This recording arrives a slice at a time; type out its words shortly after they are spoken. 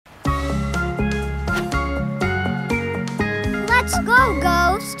Let's go,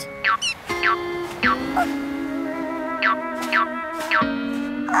 Ghost.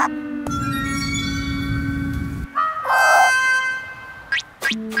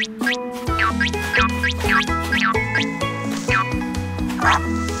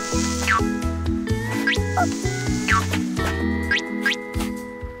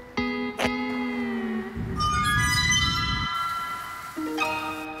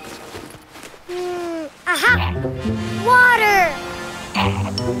 Aha! Water!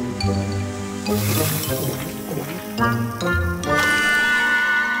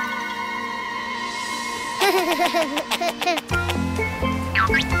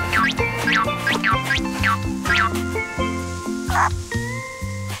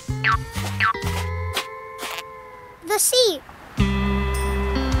 The sea.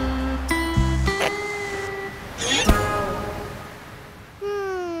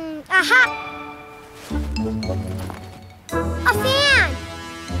 Aha! A fan!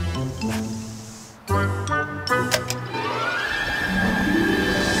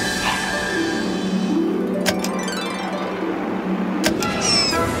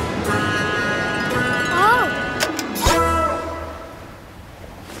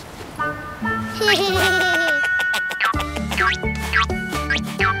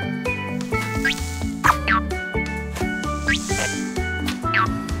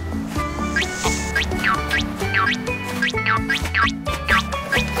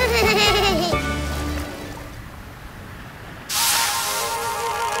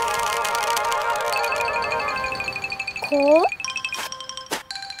 Cool.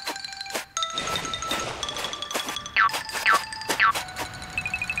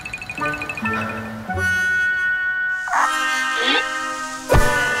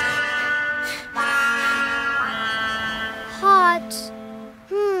 Hot.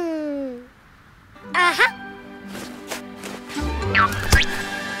 Aha.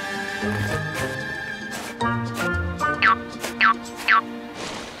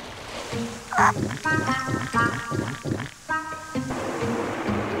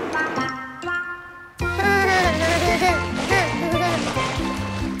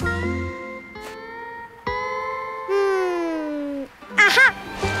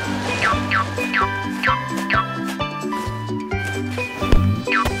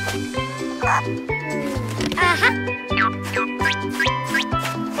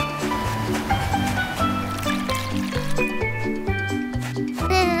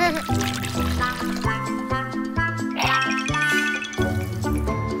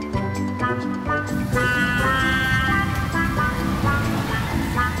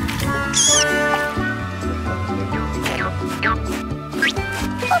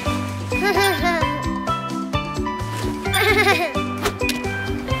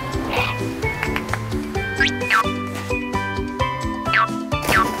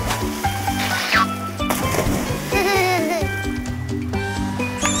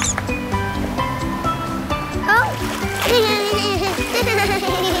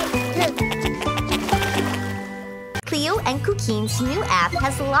 Cleo and Cuquín's new app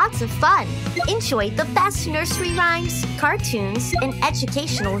has lots of fun. Enjoy the best nursery rhymes, cartoons, and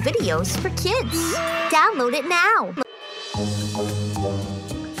educational videos for kids. Download it now.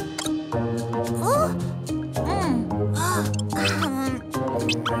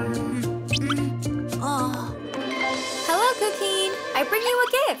 Hello, Cuquín. I bring you a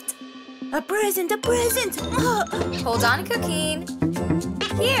gift. A present, a present! Hold on, Cuquín.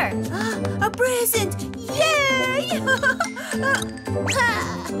 Here. A present! Yay!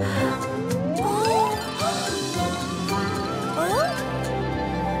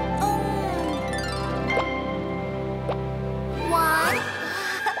 One,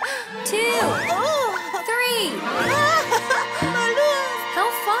 two, three. How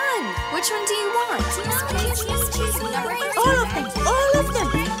fun! Which one do you want? All of them! All of them!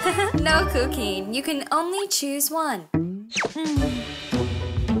 No, Cuquín. You can only choose one.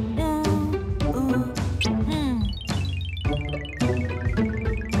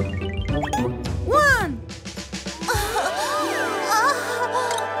 One!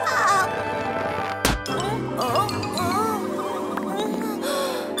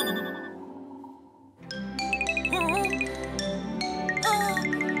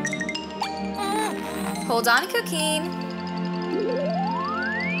 Hold on, Cuquín.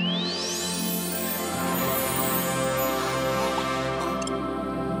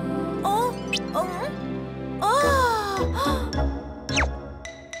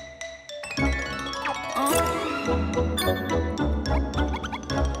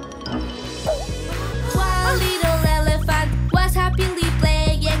 One little elephant was happily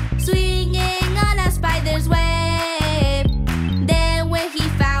playing, swinging on a spider's web.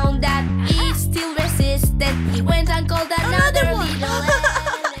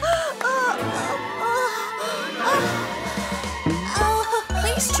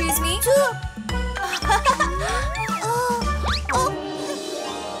 Please choose me.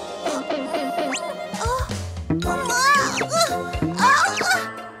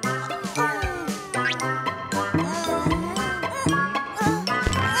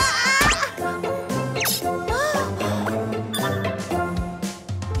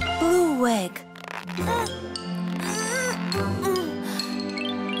 Blue egg.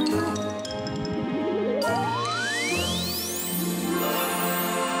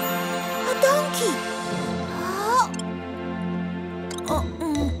 A donkey.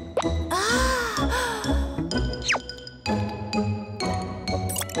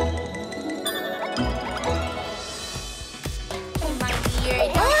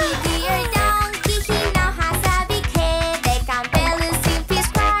 Dear donkey, he now has a big head. They can barely seem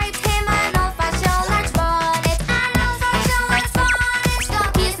prescribed him an old-fashioned large bonnet. An old-fashioned large bonnet.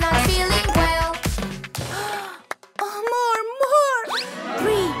 Donkey's not feeling well. More.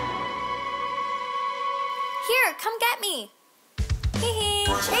 3. Here, come get me. Hee hee,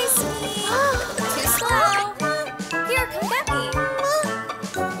 chase me. Too slow. Here, come get me.